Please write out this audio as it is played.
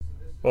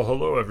Well,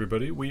 hello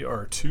everybody. We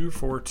are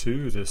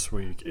 242 this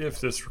week. If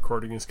this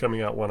recording is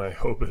coming out when I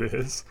hope it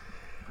is,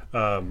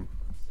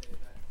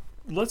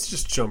 let's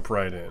just jump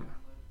right in.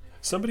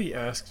 Somebody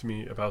asked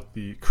me about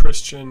the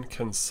Christian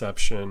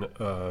conception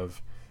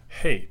of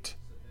hate,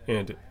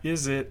 and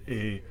is it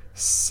a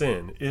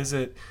sin? Is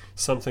it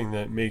something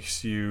that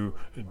makes you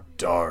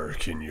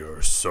dark in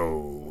your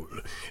soul?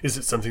 Is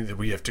it something that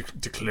we have to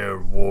declare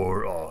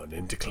war on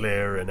and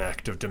declare an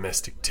act of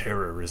domestic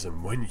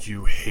terrorism when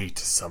you hate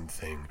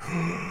something?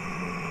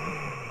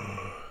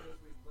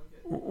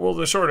 Well,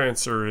 the short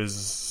answer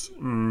is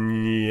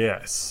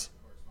yes.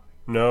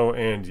 No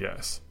and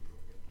yes.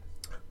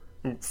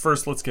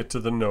 First, let's get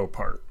to the no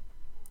part.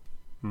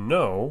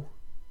 No,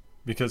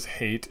 because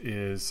hate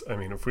is,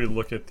 if we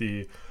look at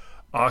the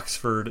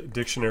Oxford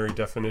Dictionary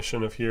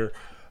definition of here,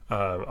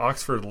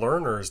 Oxford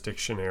Learner's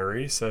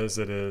Dictionary says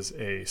it is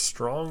a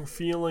strong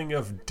feeling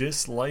of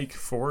dislike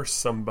for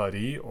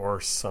somebody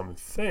or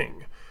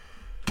something.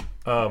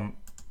 Does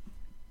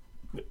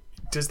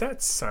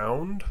that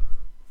sound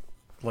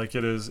like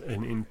it is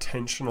an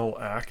intentional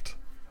act?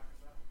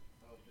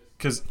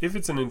 Because if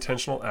it's an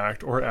intentional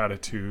act or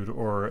attitude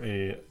or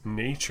a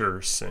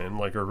nature sin,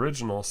 like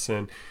original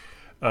sin,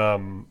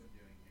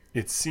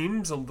 it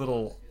seems a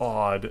little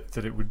odd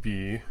that it would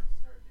be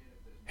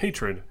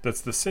hatred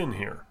that's the sin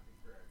here.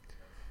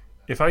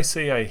 If I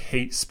say I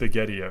hate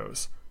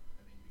SpaghettiOs,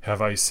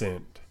 have I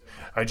sinned?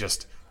 I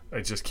just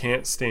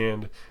can't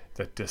stand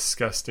that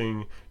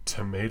disgusting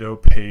tomato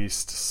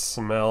paste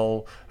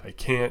smell. I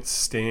can't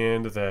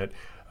stand that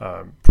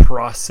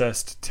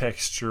processed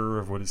texture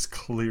of what is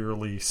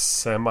clearly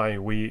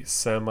semi-wheat,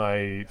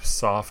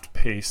 semi-soft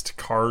paste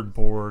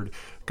cardboard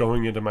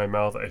going into my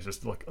mouth. I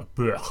just look,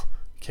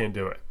 can't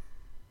do it.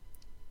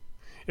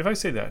 If I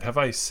say that, have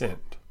I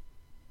sinned?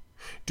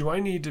 Do I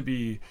need to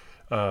be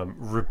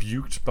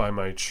rebuked by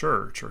my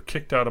church or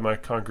kicked out of my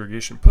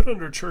congregation, put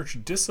under church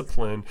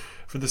discipline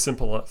for the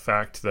simple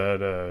fact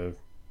that,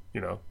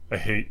 I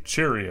hate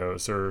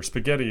Cheerios or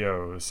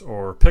SpaghettiOs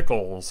or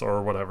pickles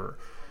or whatever?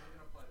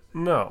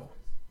 No.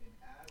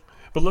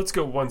 But let's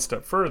go one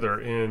step further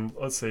and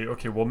let's say,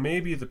 okay, well,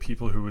 maybe the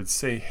people who would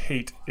say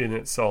hate in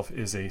itself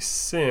is a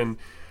sin,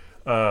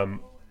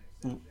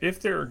 if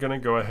they're going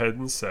to go ahead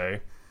and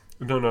say,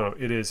 no,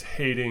 it is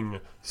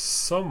hating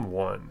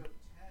someone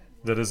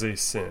that is a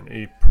sin,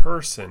 a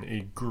person,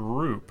 a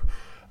group,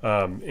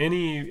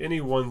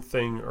 any one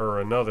thing or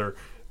another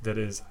that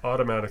is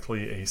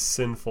automatically a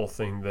sinful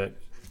thing that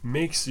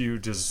makes you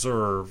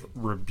deserve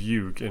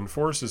rebuke and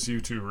forces you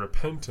to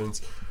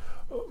repentance.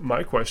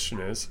 My question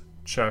is,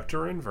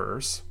 chapter and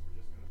verse,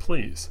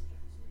 please.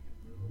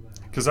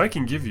 Because I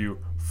can give you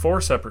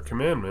 4 separate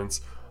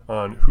commandments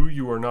on who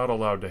you are not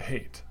allowed to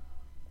hate.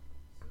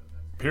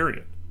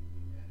 Period.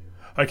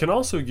 I can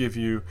also give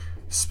you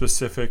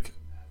specific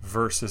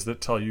verses that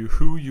tell you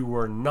who you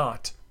are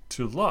not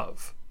to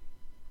love.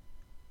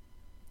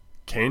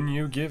 Can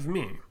you give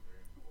me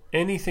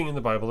anything in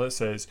the Bible that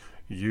says,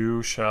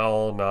 you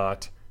shall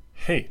not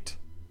hate?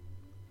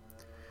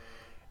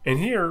 And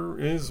here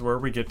is where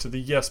we get to the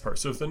yes part.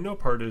 So if the no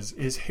part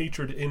is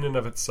hatred in and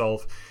of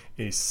itself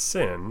a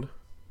sin?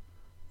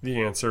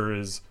 The answer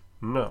is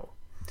no.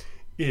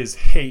 Is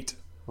hate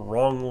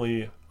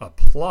wrongly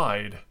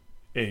applied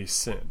a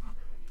sin?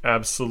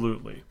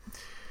 Absolutely.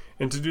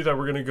 And to do that,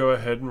 we're going to go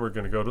ahead and we're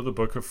going to go to the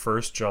book of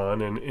 1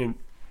 John. And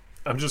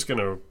I'm just going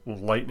to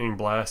lightning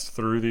blast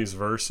through these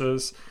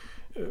verses.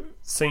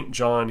 St.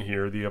 John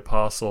here, the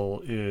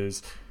apostle,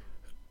 is...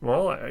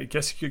 well, I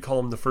guess you could call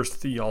him the first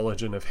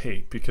theologian of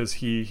hate, because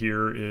he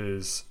here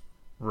is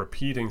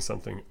repeating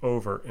something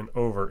over and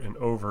over and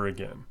over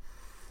again.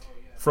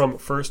 From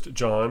 1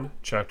 John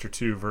chapter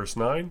 2, verse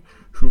 9,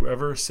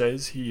 whoever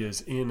says he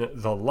is in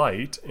the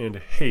light and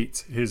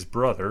hates his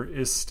brother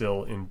is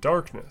still in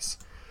darkness.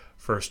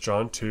 1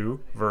 John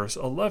 2, verse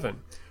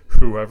 11,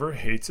 whoever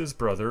hates his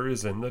brother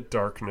is in the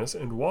darkness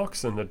and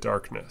walks in the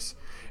darkness,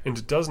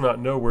 and does not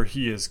know where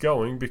he is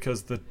going,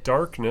 because the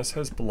darkness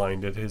has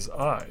blinded his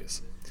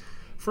eyes.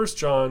 1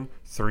 John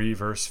 3,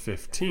 verse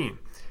 15,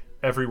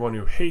 everyone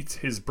who hates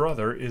his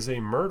brother is a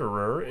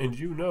murderer, and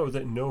you know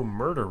that no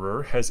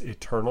murderer has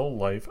eternal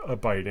life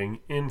abiding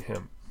in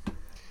him.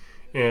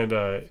 And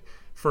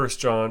 1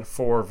 John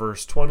 4,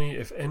 verse 20,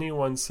 if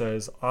anyone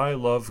says, I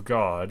love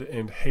God,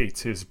 and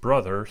hates his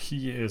brother,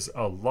 he is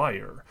a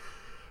liar.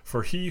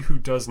 For he who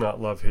does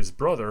not love his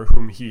brother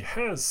whom he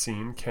has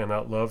seen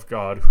cannot love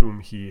God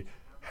whom he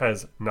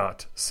has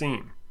not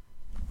seen.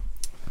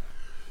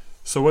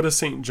 So what is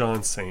St.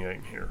 John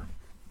saying here?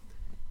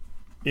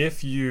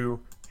 If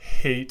you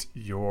hate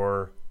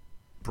your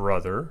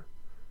brother,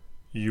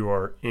 you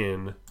are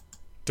in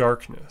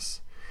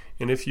darkness.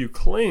 And if you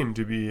claim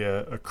to be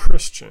a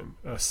Christian,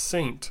 a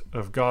saint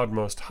of God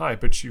Most High,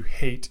 but you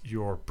hate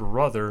your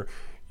brother,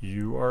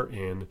 you are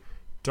in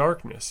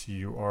darkness.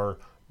 You are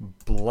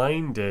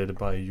blinded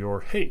by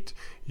your hate.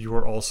 You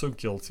are also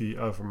guilty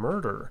of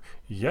murder.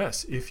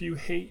 Yes, if you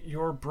hate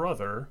your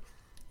brother,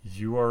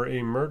 you are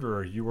a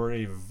murderer. You are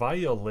a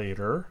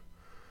violator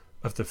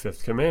of the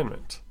 5th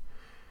commandment.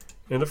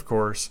 And of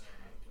course,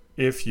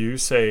 If you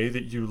say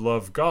that you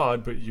love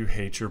God, but you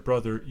hate your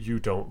brother, you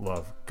don't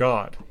love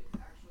God.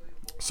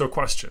 So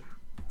question.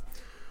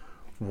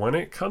 When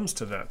it comes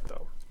to that,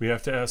 though, we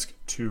have to ask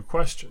two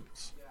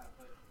questions.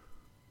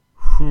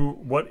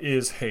 What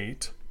is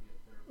hate,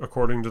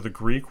 according to the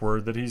Greek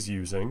word that he's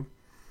using?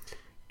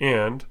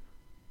 And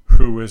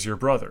who is your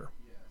brother?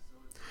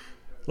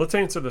 Let's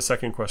answer the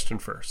second question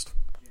first.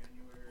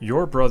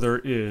 Your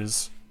brother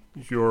is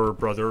your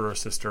brother or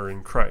sister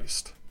in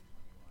Christ,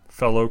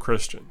 fellow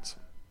Christians.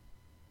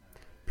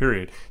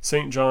 Period.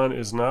 St. John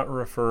is not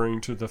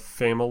referring to the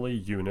family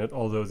unit,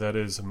 although that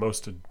is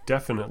most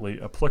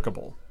definitely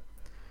applicable.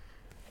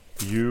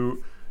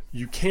 You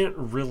can't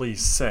really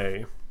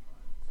say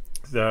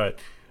that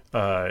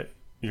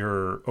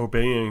you're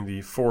obeying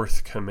the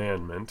fourth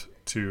commandment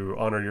to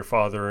honor your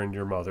father and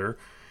your mother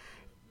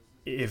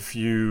if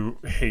you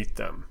hate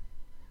them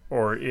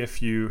or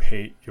if you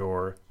hate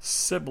your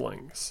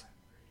siblings.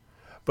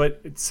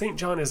 But St.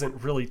 John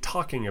isn't really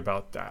talking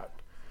about that.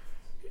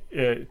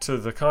 To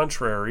the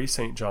contrary,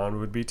 St. John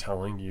would be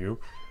telling you,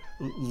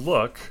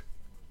 look,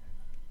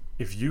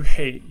 if you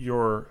hate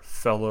your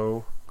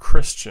fellow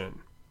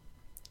Christian,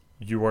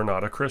 you are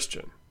not a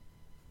Christian.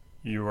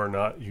 You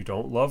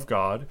don't love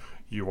God.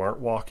 You aren't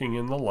walking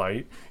in the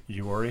light.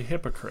 You are a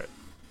hypocrite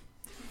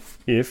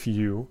if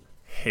you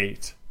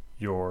hate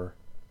your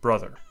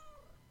brother.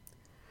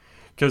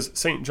 Because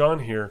St. John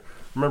here,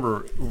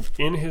 remember,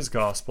 in his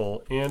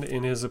gospel and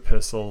in his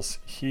epistles,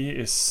 he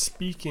is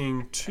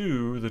speaking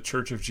to the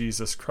Church of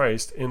Jesus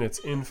Christ in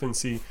its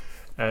infancy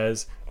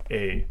as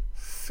a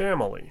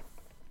family.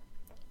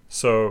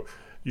 So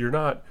you're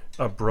not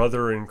a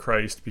brother in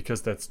Christ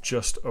because that's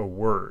just a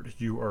word.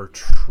 You are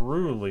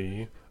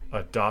truly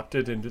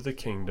adopted into the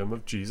kingdom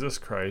of Jesus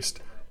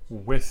Christ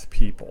with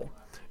people.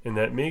 And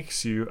that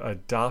makes you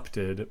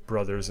adopted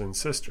brothers and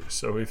sisters.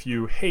 So if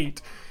you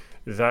hate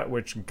that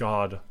which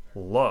God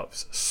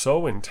loves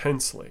so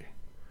intensely,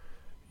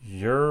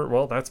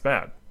 that's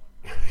bad.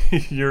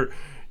 You're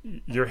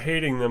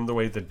hating them the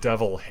way the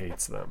devil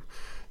hates them,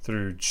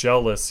 through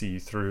jealousy,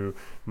 through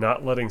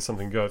not letting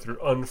something go,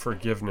 through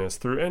unforgiveness,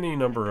 through any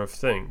number of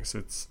things.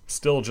 It's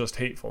still just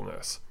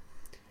hatefulness.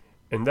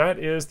 And that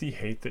is the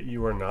hate that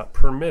you are not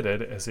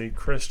permitted as a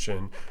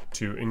Christian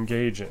to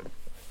engage in.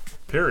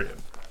 Period.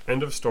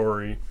 End of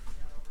story.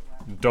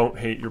 Don't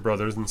hate your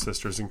brothers and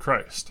sisters in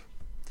Christ.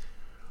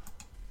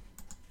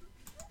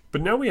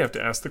 But now we have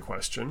to ask the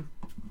question,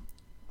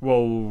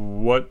 well,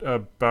 what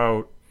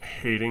about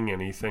hating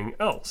anything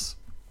else?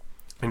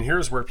 And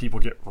here's where people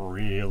get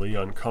really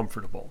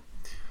uncomfortable.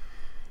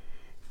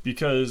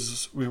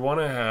 Because we want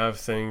to have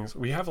things,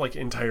 we have like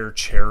entire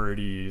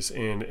charities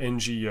and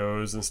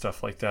NGOs and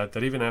stuff like that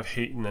even have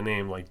hate in the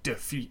name, like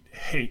Defeat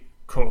Hate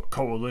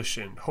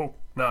Coalition, Hope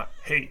Not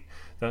Hate,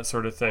 that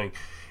sort of thing.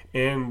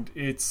 And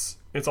it's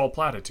all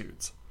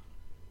platitudes.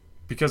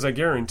 Because I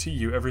guarantee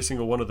you, every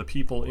single one of the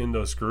people in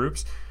those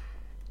groups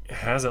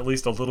has at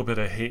least a little bit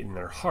of hate in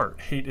their heart.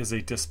 Hate is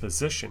a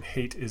disposition.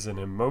 Hate is an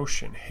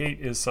emotion.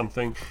 Hate is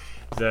something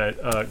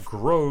that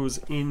grows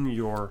in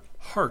your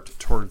heart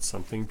towards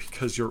something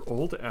because your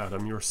old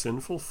Adam, your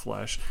sinful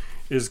flesh,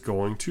 is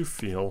going to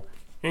feel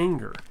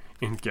anger.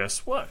 And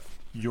guess what?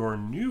 Your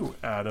new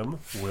Adam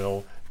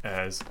will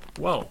as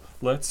well.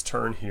 Let's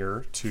turn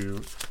here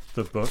to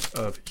the book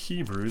of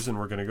Hebrews, and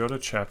we're going to go to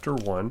chapter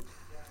 1.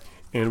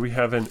 And we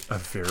have a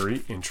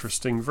very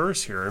interesting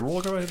verse here. And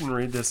we'll go ahead and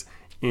read this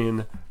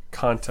in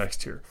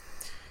context here.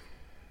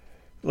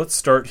 Let's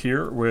start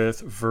here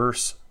with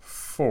verse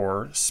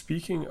 4.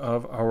 Speaking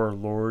of our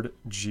Lord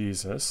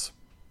Jesus,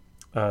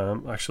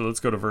 actually, let's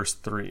go to verse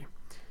 3.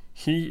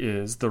 He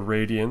is the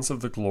radiance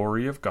of the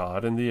glory of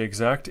God and the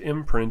exact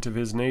imprint of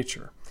his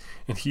nature,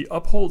 and he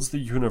upholds the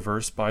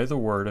universe by the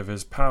word of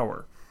his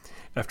power.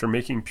 After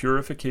making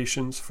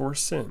purifications for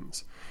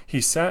sins, he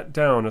sat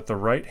down at the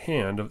right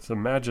hand of the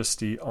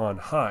Majesty on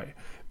high,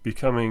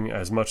 becoming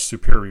as much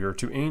superior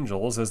to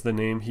angels as the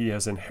name he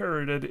has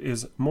inherited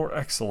is more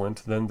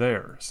excellent than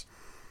theirs.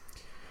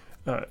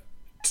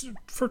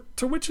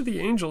 To which of the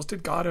angels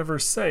did God ever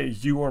say,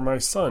 "You are my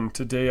son,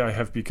 today I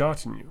have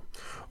begotten you"?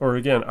 Or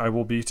again, "I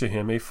will be to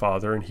him a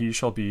father, and he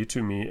shall be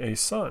to me a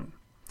son"?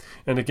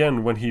 And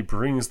again, when he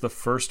brings the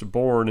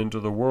firstborn into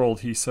the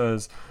world, he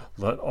says,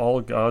 "Let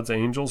all God's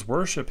angels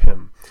worship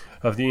him."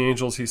 Of the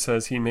angels, he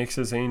says, "He makes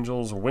his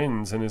angels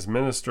winds and his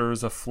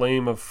ministers a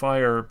flame of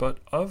fire." But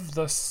of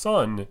the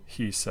Son,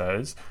 he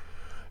says,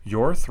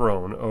 "Your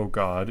throne, O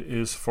God,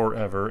 is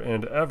forever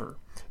and ever.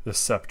 The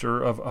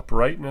scepter of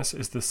uprightness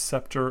is the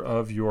scepter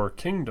of your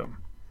kingdom.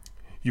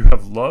 You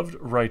have loved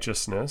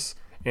righteousness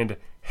and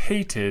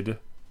hated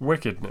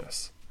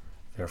wickedness.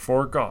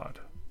 Therefore God,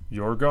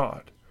 your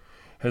God,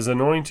 has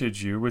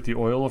anointed you with the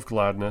oil of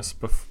gladness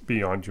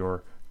beyond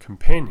your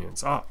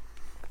companions."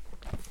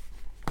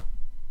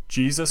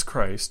 Jesus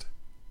Christ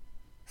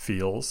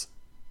feels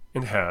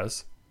and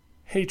has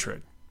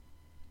hatred.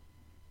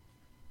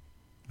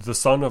 The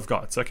Son of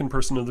God, second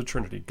person of the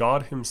Trinity,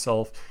 God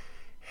himself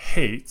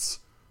hates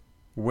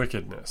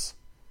wickedness.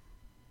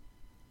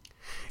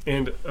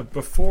 And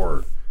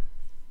before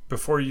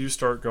before you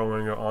start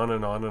going on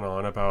and on and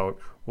on about,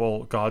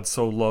 well, God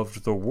so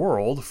loved the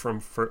world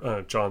from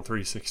John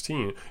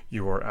 3:16,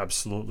 you are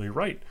absolutely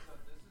right.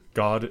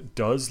 God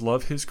does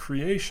love his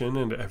creation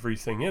and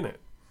everything in it.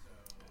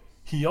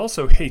 He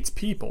also hates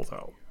people,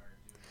 though.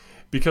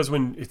 Because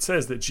when it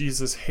says that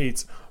Jesus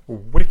hates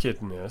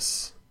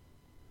wickedness,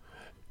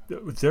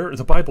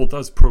 the Bible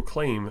does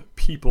proclaim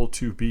people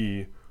to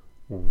be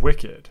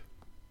wicked.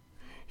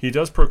 He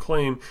does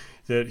proclaim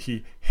that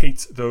he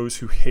hates those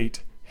who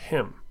hate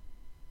him.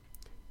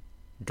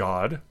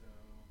 God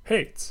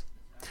hates.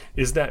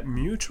 Is that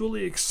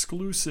mutually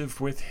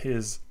exclusive with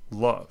his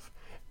love?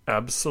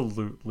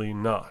 Absolutely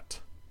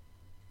not.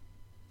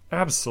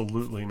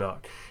 Absolutely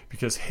not.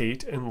 Because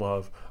hate and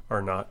love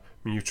are not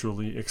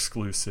mutually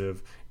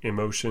exclusive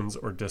emotions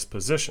or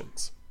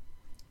dispositions.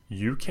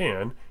 You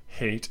can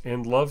hate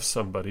and love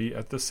somebody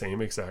at the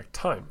same exact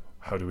time.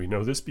 How do we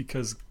know this?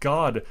 Because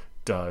God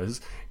does,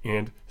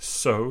 and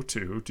so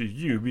too do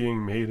you,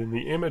 being made in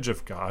the image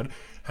of God,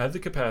 have the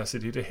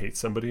capacity to hate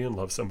somebody and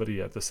love somebody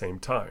at the same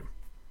time.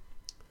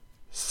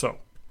 So,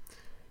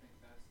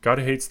 God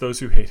hates those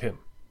who hate him.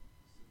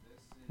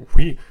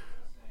 We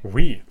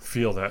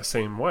feel that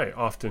same way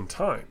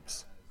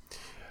oftentimes.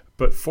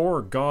 But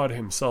for God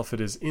himself,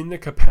 it is in the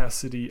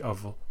capacity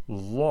of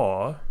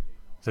law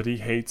that he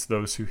hates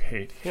those who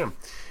hate him.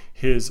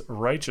 His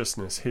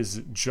righteousness,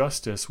 his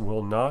justice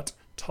will not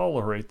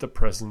tolerate the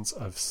presence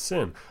of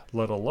sin,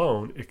 let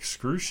alone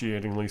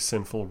excruciatingly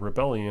sinful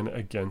rebellion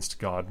against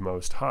God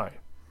Most High.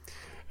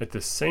 At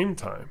the same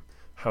time,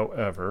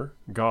 however,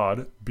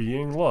 God,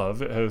 being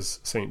love, as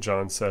St.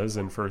 John says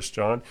in 1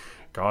 John,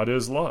 God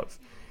is love.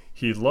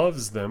 He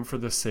loves them for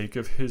the sake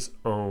of his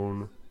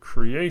own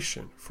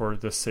creation, for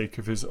the sake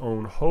of his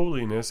own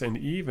holiness, and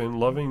even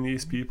loving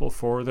these people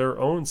for their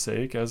own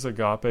sake, as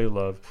agape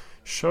love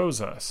shows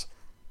us.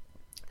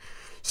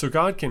 So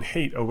God can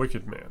hate a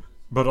wicked man,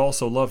 but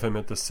also love him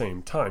at the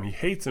same time. He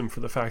hates him for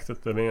the fact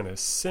that the man has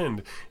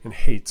sinned and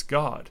hates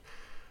God,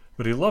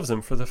 but he loves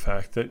him for the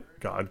fact that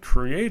God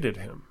created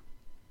him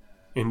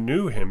and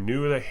knew him,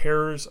 knew the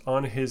hairs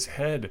on his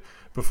head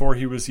before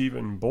he was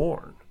even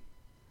born.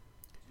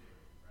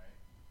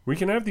 We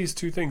can have these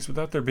two things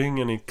without there being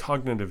any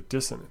cognitive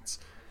dissonance.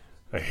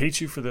 I hate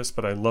you for this,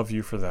 but I love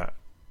you for that.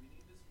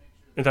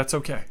 And that's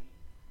okay.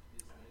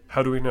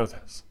 How do we know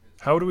this?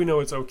 How do we know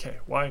it's okay?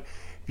 Why?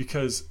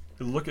 Because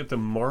look at the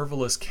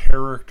marvelous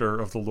character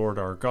of the Lord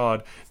our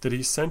God, that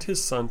he sent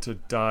his Son to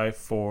die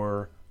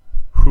for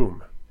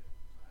whom?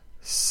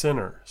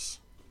 Sinners.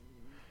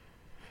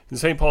 And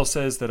St. Paul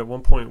says that at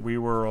one point we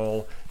were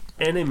all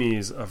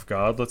enemies of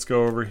God. Let's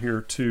go over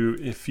here to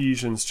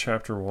Ephesians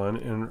chapter 1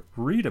 and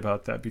read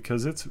about that,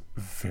 because it's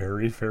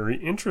very, very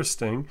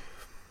interesting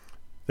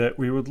that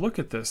we would look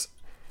at this.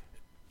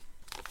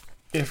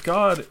 If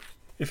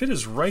it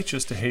is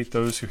righteous to hate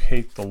those who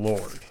hate the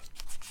Lord,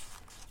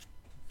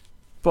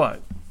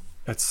 but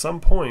at some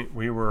point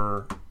we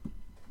were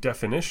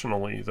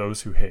definitionally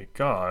those who hate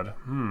God.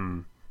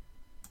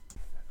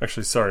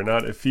 Actually, sorry,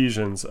 not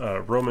Ephesians,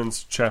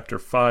 Romans chapter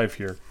 5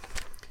 here.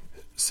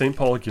 St.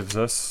 Paul gives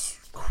us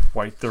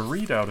quite the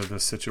readout of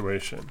this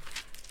situation.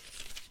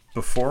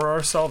 Before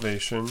our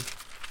salvation,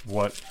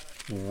 what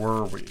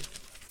were we?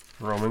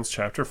 Romans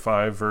chapter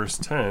 5, verse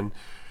 10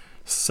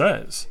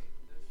 says,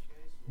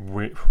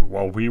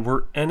 while we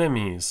were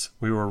enemies,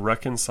 we were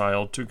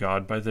reconciled to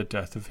God by the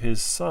death of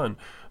his Son.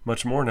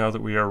 Much more now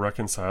that we are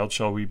reconciled,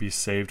 shall we be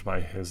saved by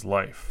his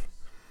life.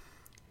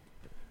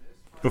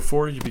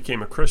 Before you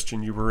became a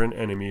Christian, you were an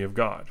enemy of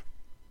God.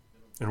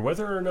 And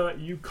whether or not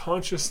you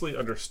consciously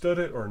understood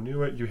it or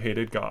knew it, you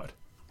hated God.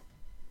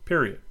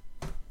 Period.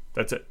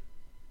 That's it.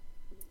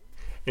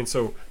 And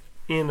so,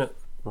 in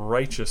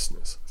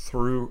righteousness,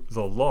 through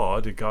the law,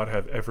 did God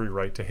have every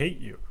right to hate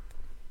you?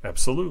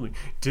 Absolutely.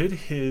 Did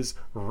his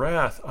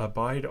wrath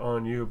abide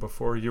on you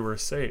before you were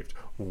saved?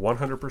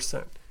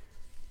 100%.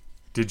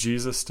 Did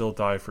Jesus still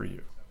die for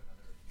you?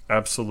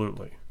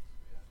 Absolutely.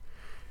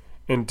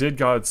 And did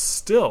God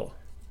still,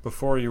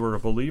 before you were a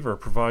believer,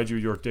 provide you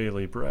your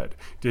daily bread?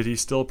 Did he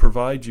still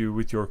provide you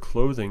with your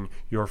clothing,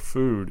 your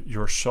food,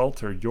 your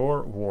shelter,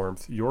 your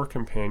warmth, your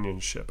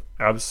companionship?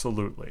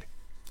 Absolutely.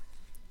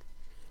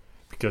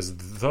 Because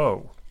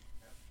though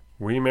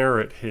we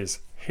merit his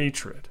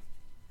hatred,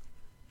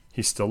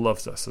 he still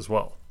loves us as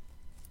well.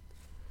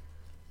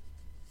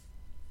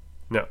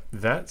 Now,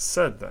 that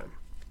said then,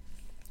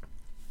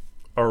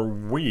 are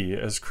we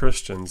as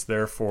Christians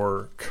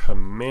therefore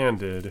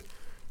commanded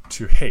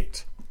to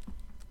hate?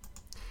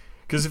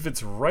 Because if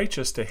it's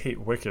righteous to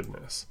hate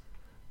wickedness,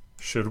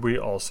 should we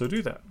also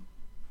do that?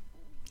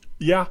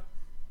 Yeah,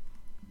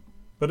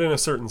 but in a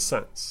certain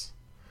sense.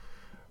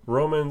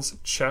 Romans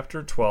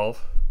chapter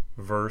 12,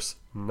 verse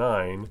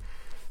 9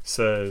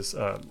 says,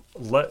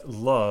 let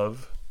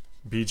love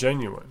be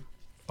genuine.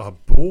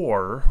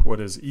 Abhor what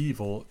is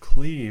evil,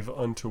 cleave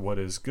unto what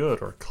is good,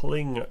 or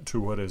cling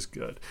to what is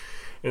good.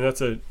 And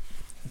that's a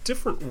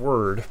different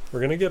word.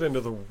 We're going to get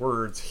into the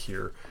words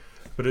here,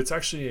 but it's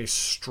actually a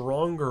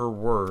stronger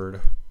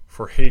word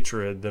for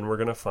hatred than we're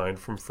going to find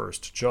from 1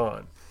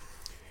 John.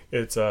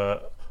 It's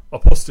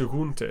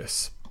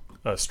apostaguntes.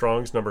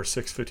 Strong's number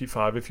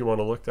 655, if you want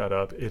to look that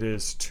up. It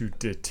is to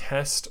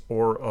detest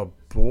or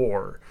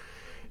abhor.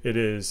 It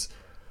is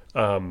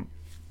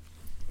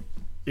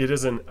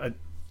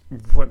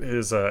what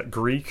is a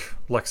Greek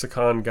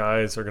lexicon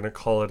guys are going to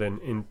call it an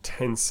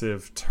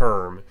intensive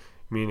term,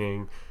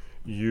 meaning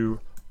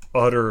you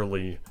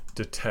utterly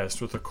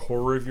detest with the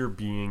core of your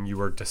being. You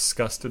are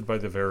disgusted by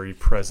the very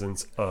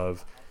presence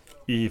of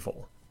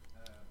evil.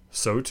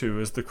 So too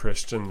is the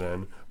Christian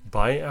then,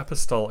 by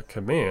apostolic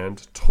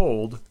command,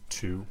 told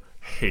to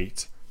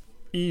hate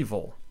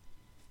evil.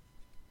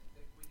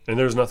 And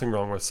there's nothing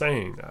wrong with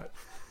saying that.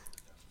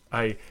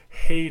 I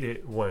hate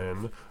it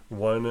when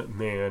one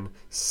man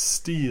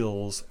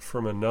steals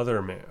from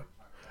another man.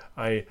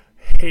 I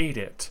hate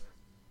it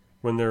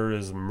when there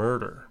is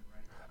murder.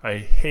 I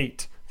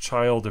hate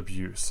child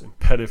abuse and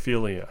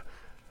pedophilia.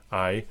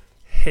 I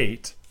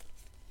hate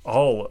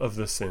all of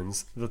the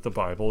sins that the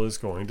Bible is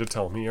going to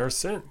tell me are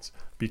sins,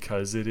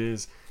 because it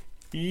is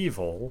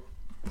evil,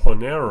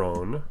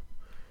 poneron,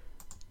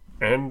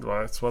 and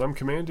that's what I'm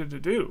commanded to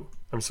do.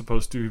 I'm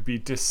supposed to be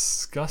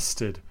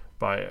disgusted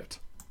by it.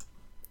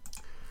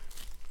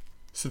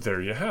 So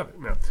there you have it.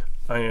 Now,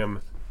 I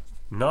am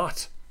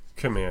not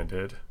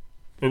commanded,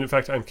 and in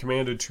fact, I'm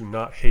commanded to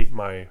not hate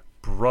my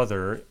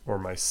brother or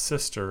my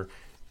sister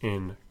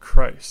in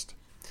Christ.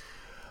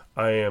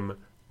 I am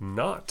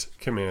not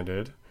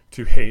commanded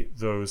to hate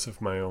those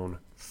of my own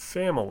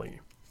family.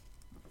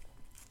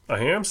 I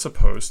am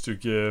supposed to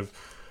give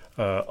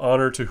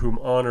honor to whom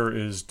honor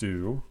is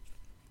due,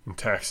 and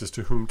taxes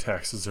to whom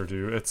taxes are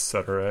due,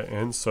 etc.,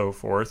 and so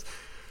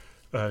forth,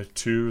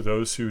 to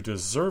those who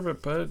deserve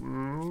it, but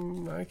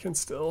I can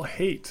still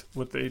hate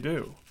what they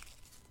do.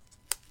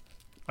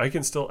 I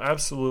can still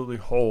absolutely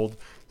hold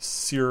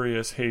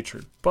serious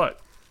hatred, but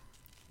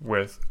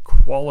with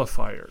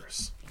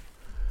qualifiers.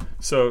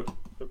 So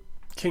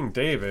King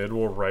David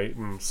will write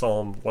in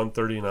Psalm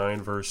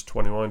 139 verse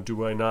 21,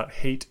 "Do I not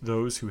hate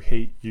those who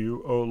hate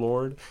you, O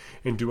Lord?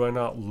 And do I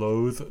not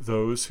loathe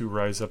those who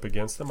rise up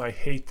against them? I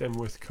hate them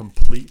with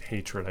complete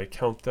hatred. I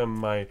count them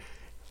my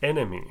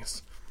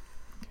enemies."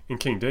 And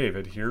King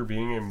David here,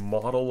 being a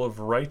model of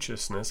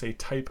righteousness, a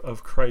type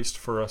of Christ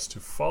for us to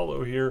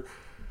follow here,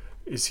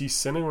 is he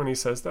sinning when he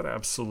says that?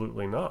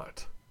 Absolutely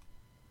not.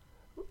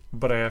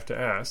 But I have to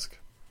ask,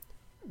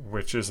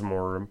 which is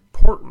more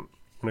important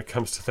when it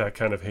comes to that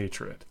kind of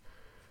hatred?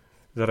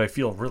 That I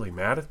feel really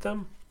mad at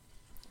them?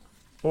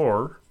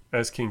 Or,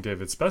 as King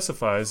David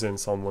specifies in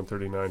Psalm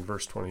 139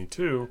 verse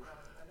 22,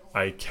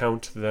 I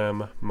count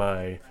them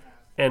my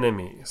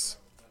enemies.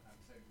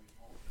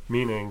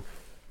 Meaning,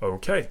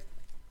 okay,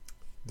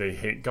 they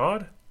hate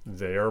God,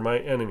 they are my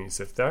enemies.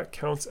 If that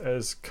counts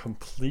as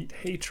complete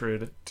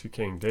hatred to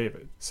King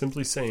David,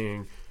 simply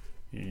saying,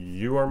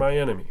 you are my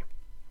enemy,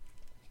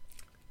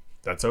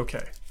 that's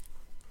okay.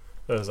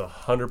 That is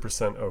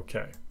 100%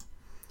 okay.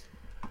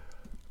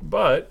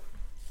 But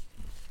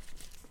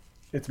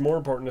it's more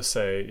important to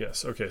say,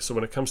 yes, okay, so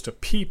when it comes to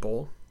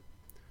people,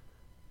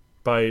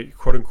 by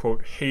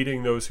quote-unquote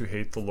hating those who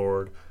hate the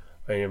Lord,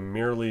 I am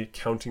merely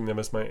counting them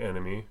as my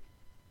enemy.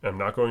 I'm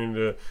not going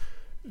to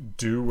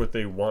do what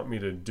they want me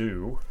to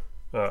do,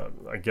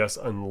 I guess,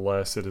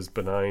 unless it is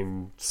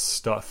benign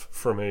stuff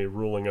from a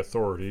ruling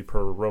authority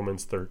per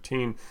Romans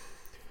 13.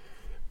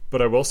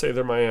 But I will say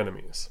they're my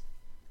enemies.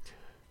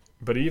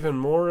 But even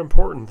more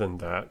important than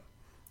that,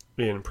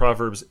 in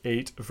Proverbs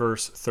 8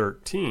 verse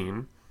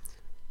 13,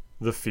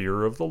 the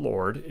fear of the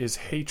Lord is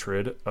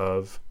hatred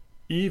of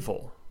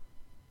evil.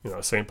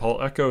 St. Paul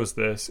echoes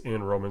this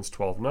in Romans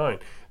 12:9.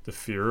 The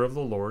fear of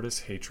the Lord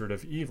is hatred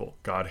of evil.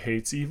 God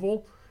hates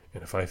evil,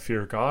 and if I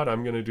fear God,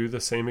 I'm going to do the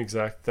same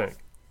exact thing.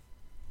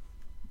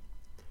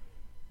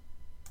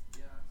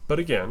 But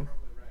again,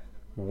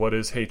 what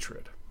is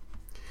hatred?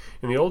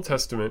 In the Old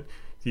Testament,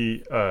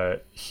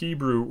 the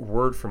Hebrew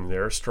word from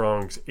there,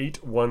 Strong's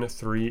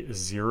 8130,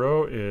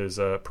 is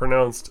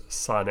pronounced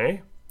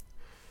sane,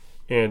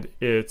 and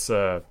it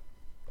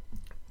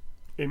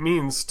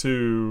means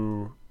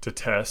to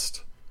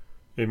detest.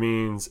 It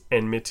means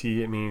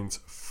enmity. It means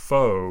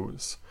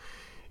foes.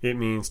 It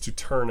means to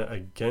turn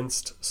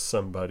against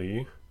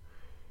somebody.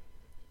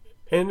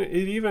 And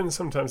it even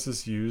sometimes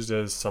is used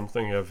as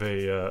something of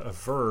a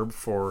verb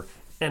for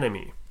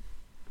enemy.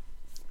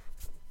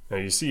 Now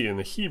you see in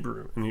the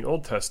Hebrew, in the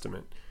Old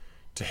Testament,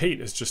 to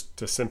hate is just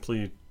to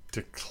simply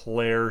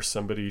declare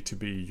somebody to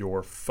be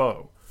your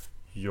foe,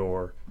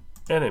 your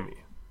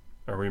enemy.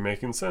 Are we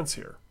making sense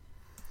here?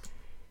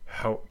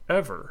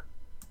 However,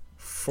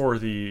 for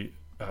the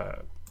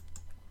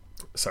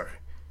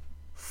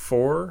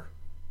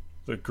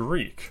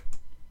Greek,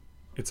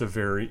 it's a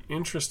very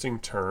interesting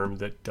term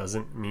that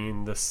doesn't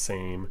mean the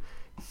same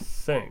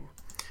thing.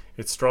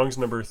 It's Strong's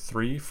number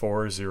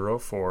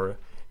 3404,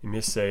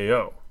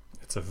 miseo.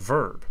 It's a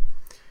verb.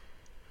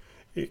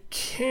 It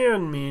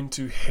can mean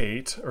to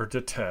hate or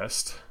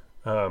detest,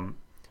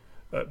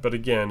 but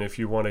again, if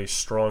you want a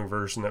strong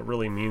version that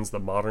really means the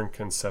modern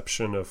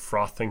conception of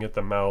frothing at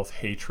the mouth,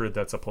 hatred,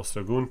 that's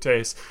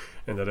apostaguntes,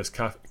 and that is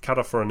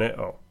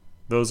kataphroneo.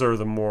 Those are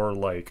the more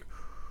like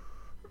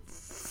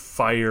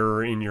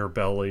fire in your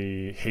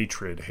belly,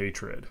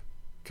 hatred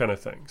kind of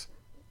things.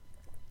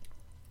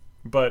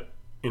 But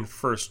in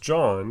 1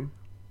 John,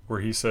 where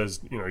he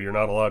says, you're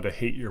not allowed to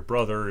hate your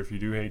brother. If you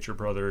do hate your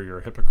brother, you're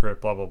a hypocrite,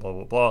 blah, blah, blah,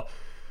 blah, blah.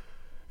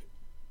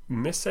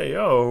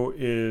 Miseo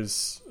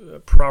is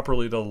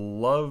properly to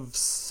love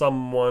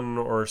someone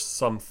or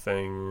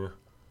something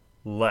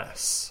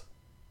less.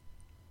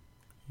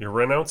 You're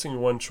renouncing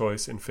one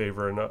choice in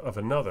favor of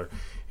another.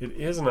 It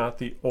is not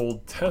the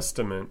Old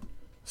Testament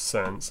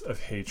sense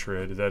of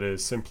hatred that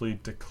is simply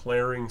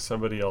declaring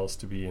somebody else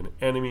to be an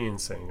enemy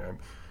and saying,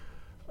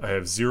 I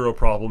have zero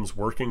problems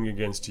working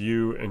against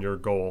you and your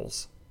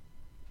goals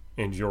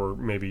and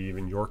maybe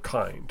even your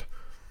kind.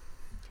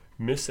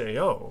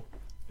 Miseo,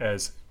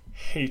 as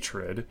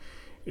hatred,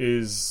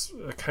 is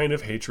a kind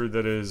of hatred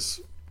that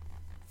is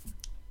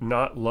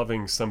not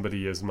loving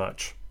somebody as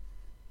much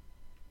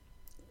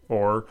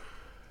or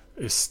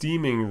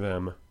esteeming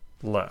them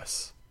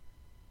less.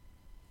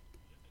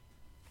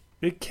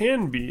 It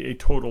can be a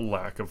total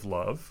lack of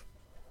love.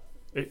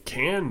 It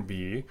can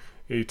be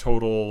a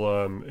total,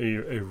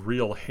 a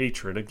real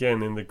hatred.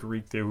 Again, in the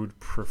Greek, they would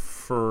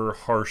prefer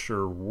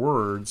harsher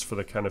words for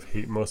the kind of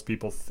hate most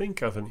people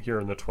think of here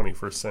in the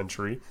 21st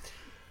century.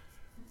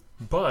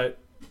 But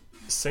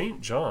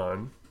St.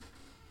 John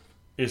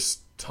is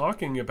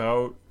talking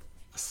about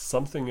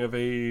something of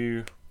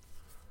I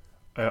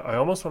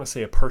almost want to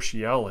say a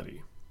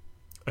partiality,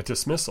 a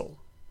dismissal,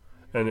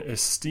 an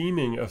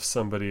esteeming of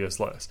somebody as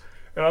less.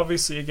 And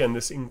obviously, again,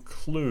 this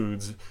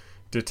includes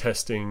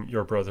detesting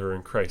your brother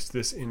in Christ.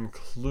 This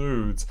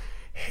includes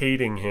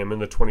hating him in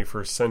the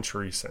 21st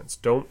century sense.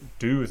 Don't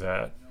do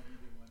that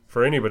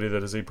for anybody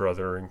that is a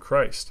brother in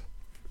Christ.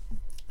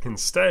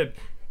 Instead,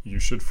 you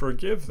should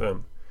forgive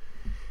them.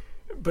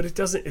 But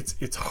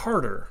it's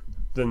harder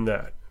than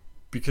that.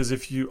 Because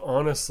if you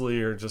honestly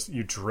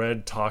you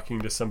dread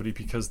talking to somebody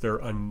because they're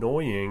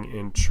annoying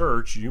in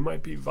church, you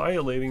might be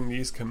violating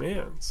these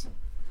commands.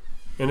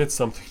 And it's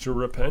something to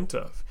repent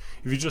of.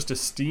 If you just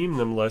esteem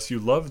them less, you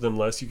love them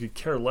less, you could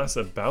care less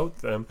about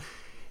them,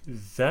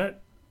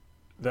 that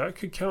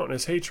could count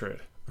as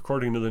hatred,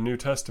 according to the New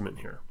Testament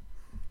here.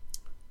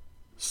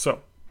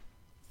 So,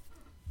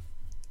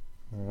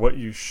 what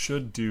you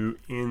should do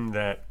in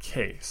that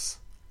case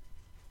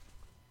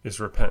is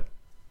repent,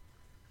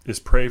 is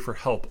pray for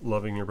help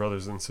loving your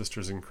brothers and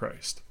sisters in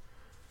Christ.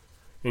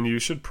 And you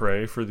should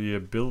pray for the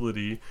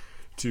ability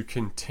to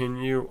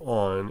continue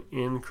on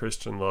in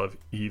Christian love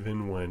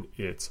even when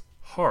it's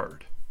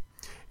hard.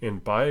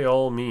 And by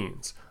all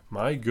means,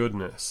 my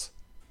goodness,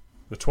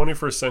 the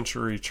 21st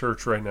century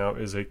church right now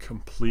is a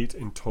complete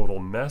and total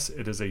mess.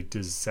 It is a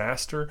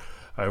disaster.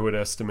 I would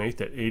estimate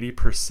that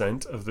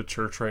 80% of the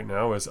church right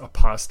now is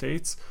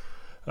apostates,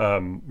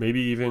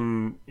 maybe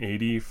even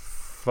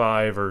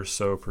 85 or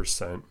so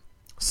percent.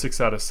 6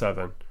 out of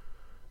 7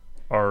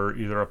 are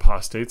either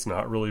apostates,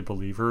 not really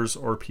believers,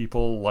 or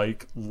people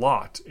like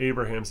Lot,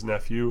 Abraham's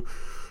nephew,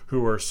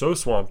 who are so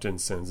swamped in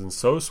sins and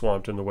so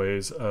swamped in the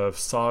ways of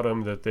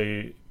Sodom that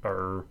they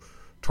are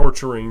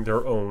torturing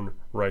their own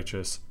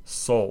righteous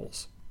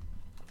souls.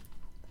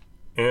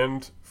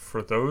 And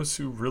for those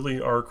who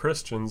really are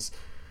Christians,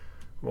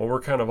 well,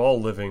 we're kind of all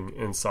living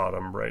in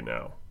Sodom right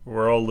now.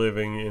 We're all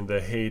living in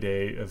the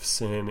heyday of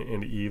sin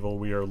and evil.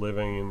 We are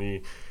living in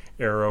the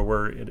era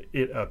where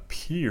it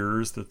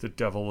appears that the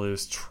devil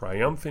is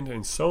triumphant,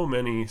 and so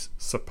many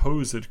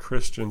supposed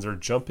Christians are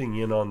jumping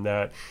in on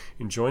that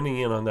and joining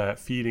in on that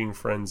feeding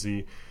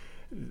frenzy,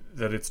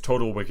 that it's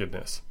total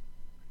wickedness.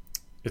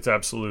 It's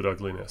absolute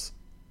ugliness.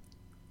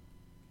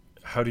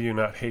 How do you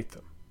not hate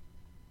them?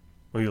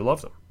 Well, you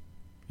love them.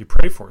 You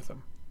pray for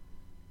them.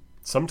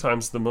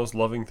 Sometimes the most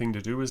loving thing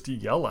to do is to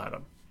yell at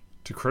them,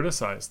 to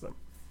criticize them.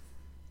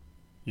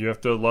 You have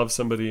to love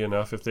somebody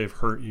enough if they've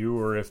hurt you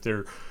or if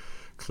they're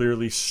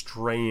clearly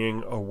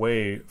straying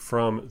away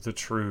from the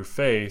true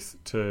faith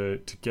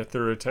to get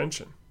their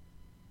attention.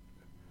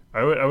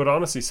 I would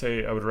honestly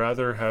say I would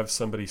rather have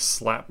somebody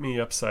slap me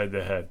upside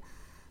the head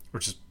or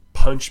just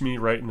punch me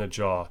right in the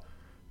jaw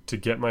to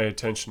get my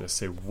attention, to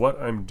say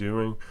what I'm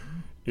doing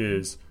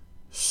is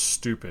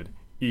stupid,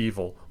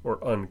 evil,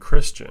 or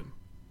unchristian,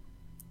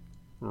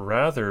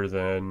 rather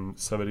than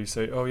somebody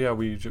say, oh yeah,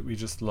 we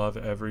just love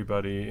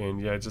everybody, and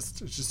yeah,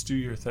 just do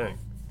your thing.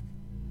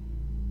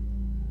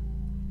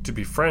 To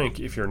be frank,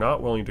 if you're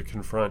not willing to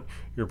confront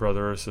your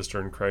brother or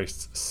sister in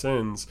Christ's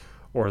sins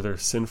or their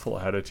sinful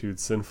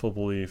attitudes, sinful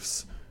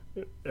beliefs,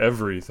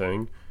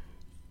 everything,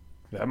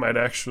 that might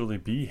actually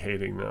be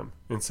hating them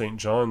in St.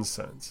 John's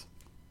sense.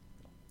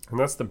 And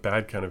that's the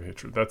bad kind of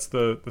hatred. That's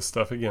the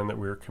stuff, again, that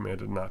we are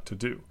commanded not to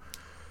do.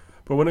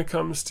 But when it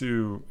comes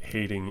to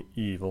hating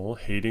evil,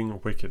 hating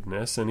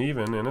wickedness, and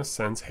even, in a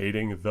sense,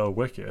 hating the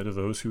wicked,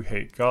 those who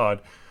hate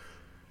God,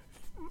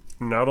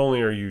 not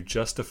only are you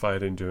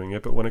justified in doing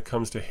it, but when it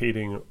comes to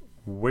hating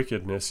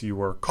wickedness,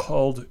 you are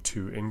called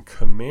to and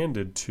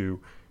commanded to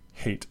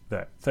hate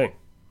that thing.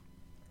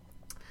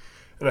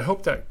 And I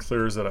hope that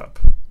clears it up.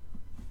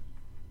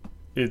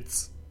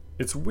 It's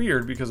it's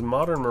weird because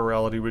modern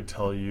morality would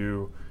tell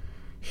you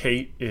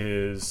hate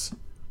is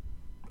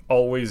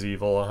always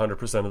evil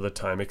 100% of the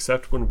time,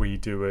 except when we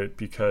do it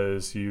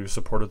because you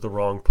supported the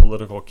wrong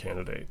political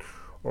candidate,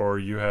 or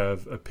you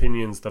have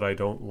opinions that I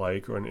don't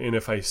like, and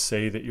if I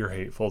say that you're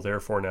hateful,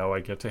 therefore now I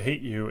get to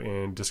hate you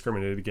and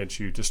discriminate against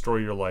you, destroy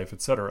your life,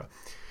 etc.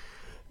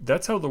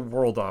 That's how the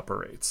world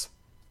operates.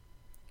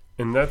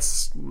 And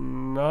that's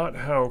not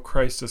how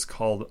Christ has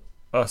called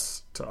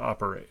us to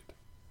operate.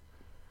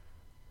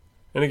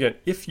 And again,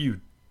 if you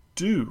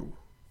do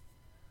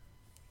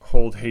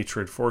hold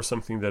hatred for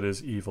something that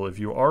is evil, if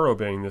you are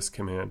obeying this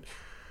command,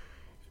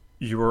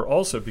 you are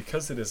also,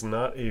 because it is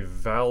not a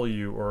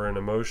value or an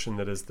emotion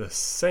that is the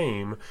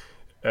same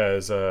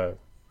as the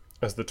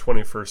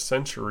 21st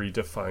century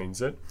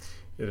defines it,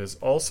 it is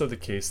also the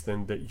case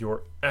then that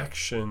your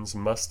actions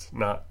must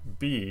not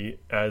be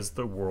as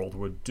the world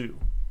would do.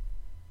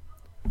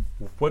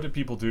 What do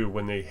people do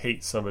when they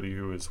hate somebody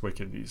who is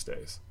wicked these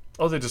days?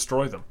 Oh, they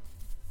destroy them.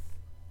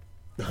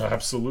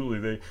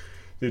 Absolutely.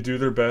 They do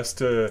their best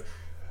to,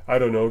 I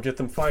don't know, get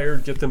them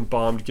fired, get them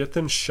bombed, get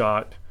them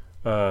shot,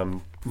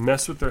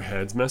 mess with their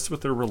heads, mess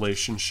with their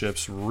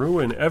relationships,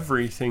 ruin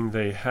everything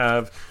they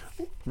have.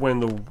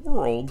 When the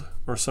world,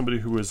 or somebody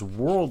who is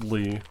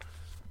worldly,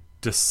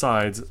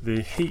 decides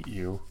they hate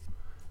you,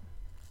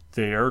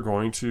 they are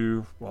going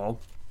to,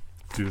 well,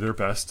 do their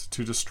best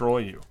to destroy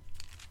you.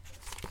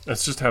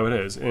 That's just how it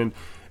is. And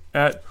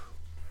at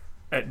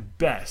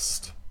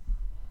best,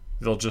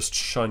 they'll just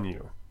shun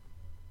you.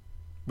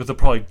 But they'll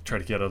probably try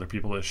to get other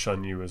people to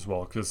shun you as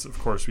well, because of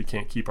course we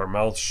can't keep our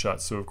mouths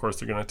shut, so of course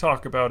they're going to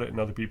talk about it, and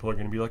other people are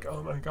going to be like,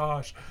 oh my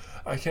gosh,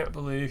 I can't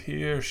believe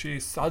he or she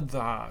said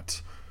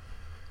that.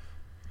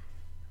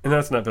 And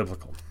that's not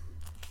biblical.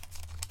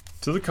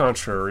 To the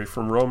contrary,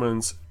 from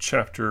Romans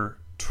chapter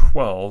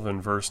 12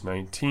 and verse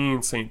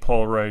 19, St.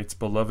 Paul writes,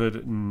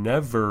 Beloved,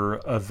 never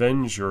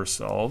avenge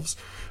yourselves,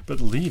 but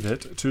leave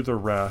it to the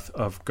wrath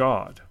of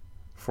God.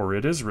 For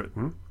it is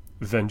written,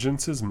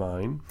 Vengeance is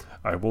mine,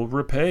 I will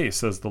repay,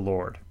 says the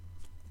Lord.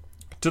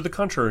 To the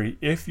contrary,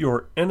 if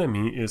your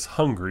enemy is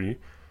hungry,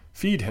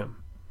 feed him.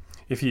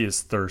 If he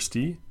is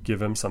thirsty,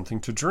 give him something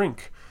to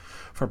drink,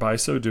 for by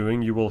so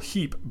doing you will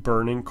heap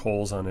burning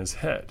coals on his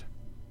head.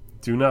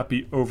 Do not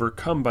be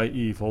overcome by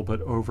evil,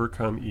 but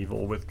overcome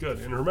evil with good.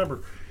 And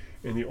remember,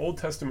 in the Old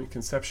Testament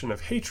conception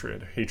of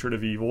hatred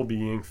of evil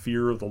being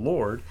fear of the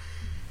Lord,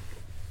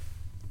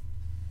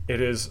 it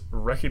is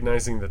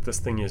recognizing that this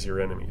thing is your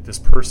enemy. This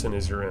person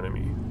is your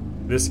enemy.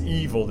 This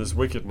evil, this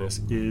wickedness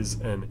is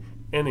an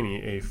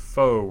enemy, a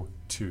foe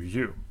to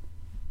you.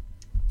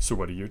 So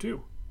what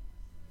do?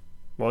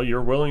 Well,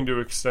 you're willing to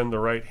extend the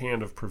right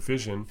hand of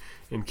provision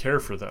and care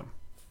for them.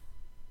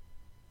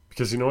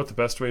 Because you know what the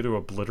best way to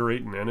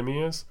obliterate an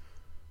enemy is?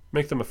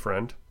 Make them a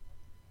friend.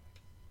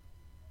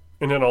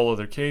 And in all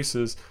other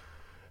cases,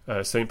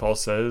 St. Paul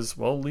says,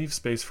 well, leave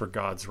space for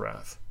God's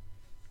wrath.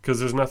 Because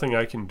there's nothing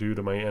I can do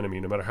to my enemy,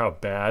 no matter how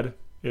bad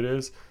it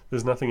is,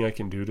 there's nothing I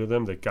can do to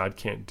them that God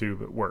can't do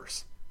but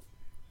worse.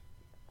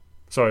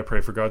 So I pray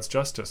for God's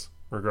justice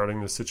regarding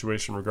the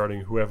situation,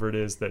 regarding whoever it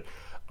is that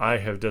I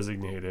have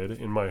designated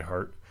in my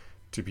heart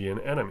to be an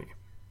enemy.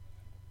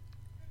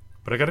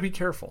 But I got to be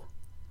careful.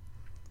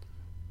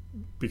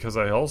 Because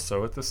I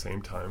also, at the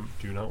same time,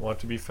 do not want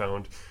to be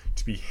found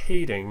to be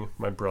hating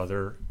my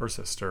brother or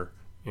sister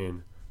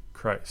in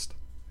Christ.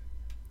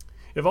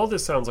 If all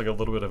this sounds like a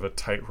little bit of a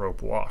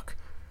tightrope walk,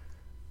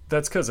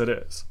 that's because it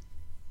is.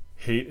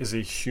 Hate is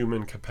a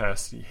human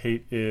capacity.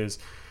 Hate is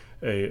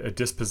a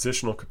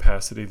dispositional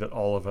capacity that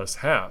all of us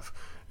have,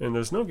 and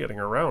there's no getting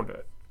around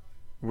it.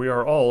 We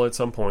are all at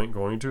some point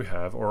going to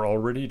have, or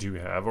already do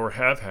have, or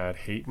have had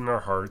hate in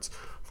our hearts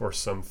for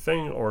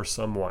something or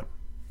someone.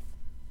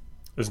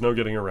 There's no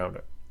getting around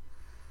it.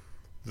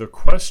 The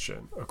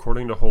question,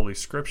 according to Holy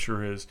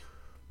Scripture, is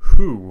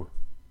who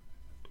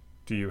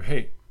do you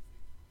hate?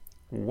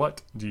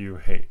 What do you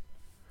hate?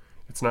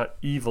 It's not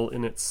evil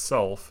in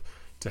itself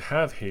to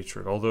have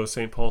hatred, although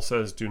St. Paul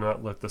says, do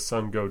not let the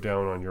sun go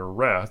down on your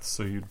wrath,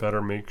 so you'd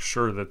better make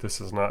sure that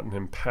this is not an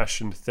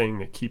impassioned thing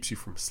that keeps you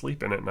from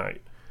sleeping at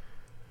night.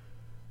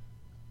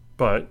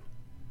 But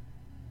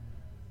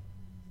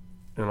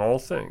in all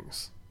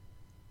things,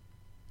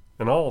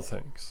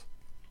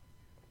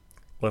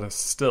 let us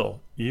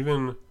still,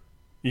 even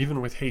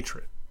with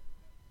hatred,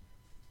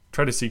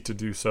 try to seek to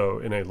do so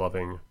in a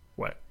loving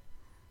way.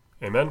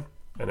 Amen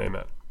and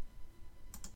amen.